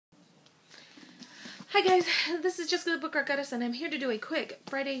Hi guys, this is Jessica the Book Art Goddess, and I'm here to do a quick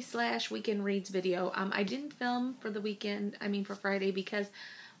Friday/weekend reads video. I didn't film for the weekend, for Friday, because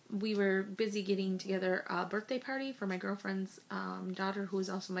we were busy getting together a birthday party for my girlfriend's daughter, who is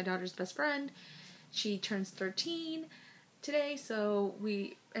also my daughter's best friend. She turns 13 today, so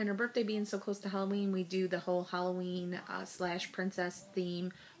and her birthday being so close to Halloween, we do the whole Halloween / princess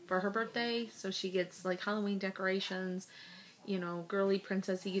theme for her birthday. So she gets like Halloween decorations, girly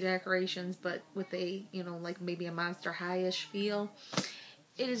princessy decorations, but with a, like maybe a Monster High-ish feel.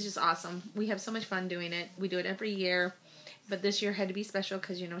 It is just awesome. We have so much fun doing it. We do it every year, but this year had to be special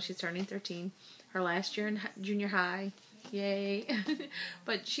because, she's turning 13. Her last year in junior high. Yay.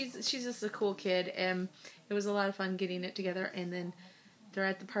 But she's just a cool kid, and it was a lot of fun getting it together, and then they're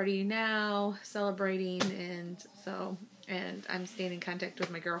at the party now, celebrating, and I'm staying in contact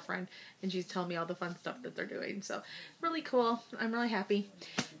with my girlfriend, and she's telling me all the fun stuff that they're doing. So, really cool. I'm really happy.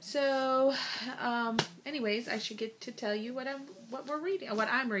 So, anyways, I should get to tell you what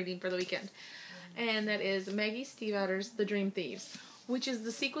I'm reading for the weekend. And that is Maggie Stiefvater's The Dream Thieves, which is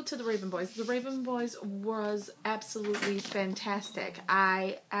the sequel to The Raven Boys. The Raven Boys was absolutely fantastic.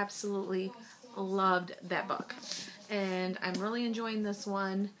 I absolutely loved that book. And I'm really enjoying this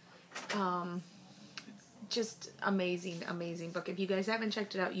one. Just amazing, amazing book. If you guys haven't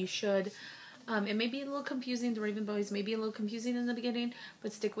checked it out, you should. It may be a little confusing. The Raven Boys may be a little confusing in the beginning,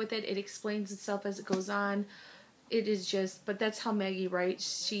 but stick with it. It explains itself as it goes on. It is just, but that's how Maggie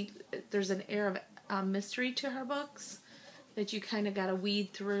writes. There's an air of mystery to her books that you kind of got to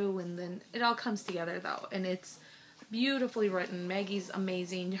weed through, and then it all comes together, though, and it's beautifully written. Maggie's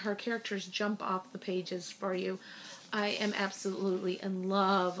amazing. Her characters jump off the pages for you. I am absolutely in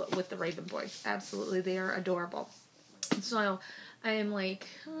love with the Raven Boys. Absolutely. They are adorable. So I am like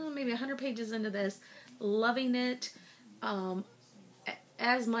maybe 100 pages into this, loving it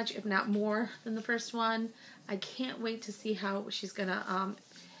as much, if not more, than the first one. I can't wait to see how she's going to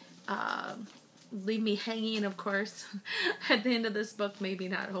leave me hanging, of course, at the end of this book. Maybe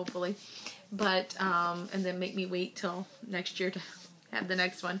not, hopefully. But, and then make me wait till next year to have the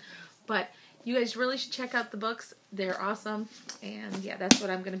next one. But you guys really should check out the books. They're awesome. And yeah, that's what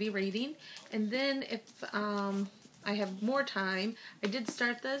I'm going to be reading. And then if I have more time, I did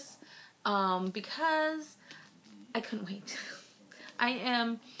start this because I couldn't wait. I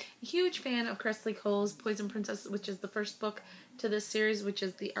am a huge fan of Cressley Cole's Poison Princess, which is the first book to this series, which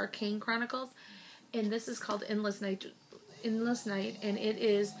is the Arcane Chronicles. And this is called Endless Night, and it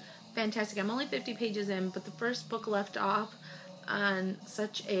is fantastic. I'm only 50 pages in, but the first book left off on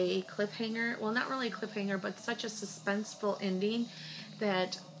such a cliffhanger. Well, not really a cliffhanger, but such a suspenseful ending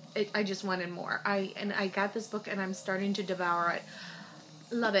that I just wanted more. I got this book, and I'm starting to devour it.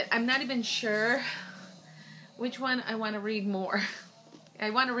 Love it. I'm not even sure which one I want to read more. I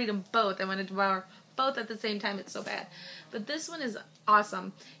want to read them both. I want to devour both at the same time. It's so bad. But this one is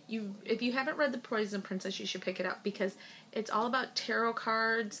awesome. If you haven't read The Poison Princess, you should pick it up, because it's all about tarot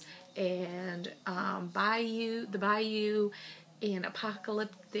cards and the Bayou, and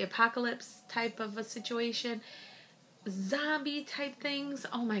the apocalypse type of a situation, zombie type things.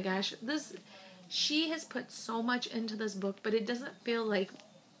 Oh my gosh, she has put so much into this book, but it doesn't feel like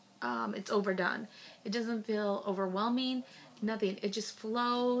it's overdone. It doesn't feel overwhelming. Nothing. It just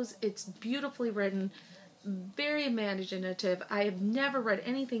flows. It's beautifully written, very imaginative. I have never read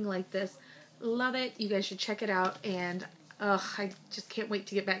anything like this. Love it. You guys should check it out, and I just can't wait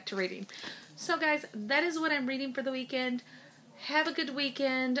to get back to reading. So guys, that is what I'm reading for the weekend. Have a good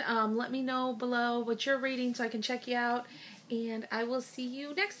weekend. Let me know below what you're reading so I can check you out, and I will see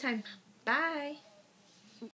you next time. Bye.